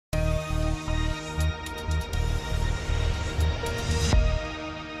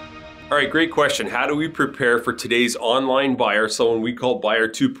All right, great question. How do we prepare for today's online buyer, someone we call buyer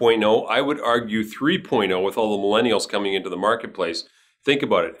 2.0? I would argue 3.0 with all the millennials coming into the marketplace. Think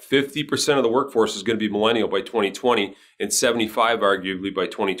about it. 50% of the workforce is going to be millennial by 2020 and 75 arguably by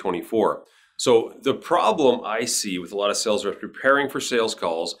 2024. So the problem I see with a lot of sales reps preparing for sales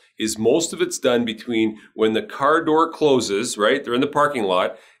calls is most of it's done between when the car door closes, right? They're in the parking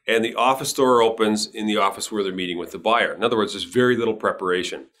lot and the office door opens in the office where they're meeting with the buyer. In other words, there's very little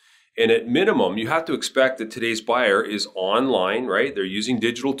preparation. And at minimum, you have to expect that today's buyer is online, right? They're using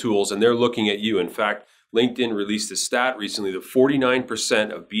digital tools and they're looking at you. In fact, LinkedIn released a stat recently that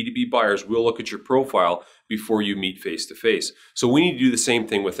 49% of B2B buyers will look at your profile before you meet face to face. So we need to do the same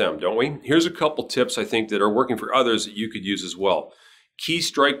thing with them, don't we? Here's a couple tips I think that are working for others that you could use as well. Key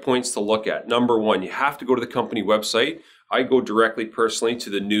strike points to look at. Number one, you have to go to the company website. I go directly personally to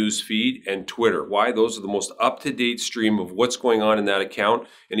the news feed and Twitter. Why? Those are the most up-to-date stream of what's going on in that account.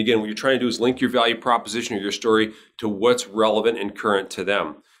 And again, what you're trying to do is link your value proposition or your story to what's relevant and current to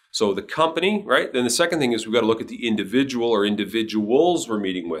them. So the company, right? Then the second thing is we've got to look at the individual or individuals we're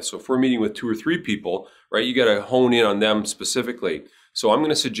meeting with. So if we're meeting with 2 or 3 people, right, you got to hone in on them specifically. So I'm going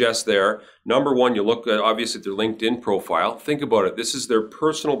to suggest there, number one, you look at obviously at their LinkedIn profile. Think about it. This is their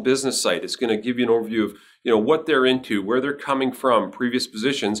personal business site. It's going to give you an overview of what they're into, where they're coming from, previous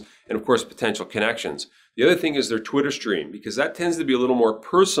positions, and of course, potential connections. The other thing is their Twitter stream, because that tends to be a little more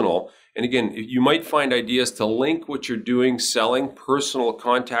personal. And again, you might find ideas to link what you're doing, selling, personal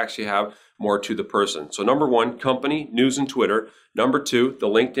contacts you have more to the person. So number one, company, news and Twitter. Number two, the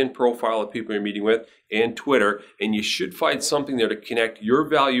LinkedIn profile of people you're meeting with and Twitter. And you should find something there to connect your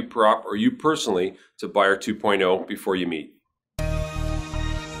value prop or you personally to buyer 2.0 before you meet.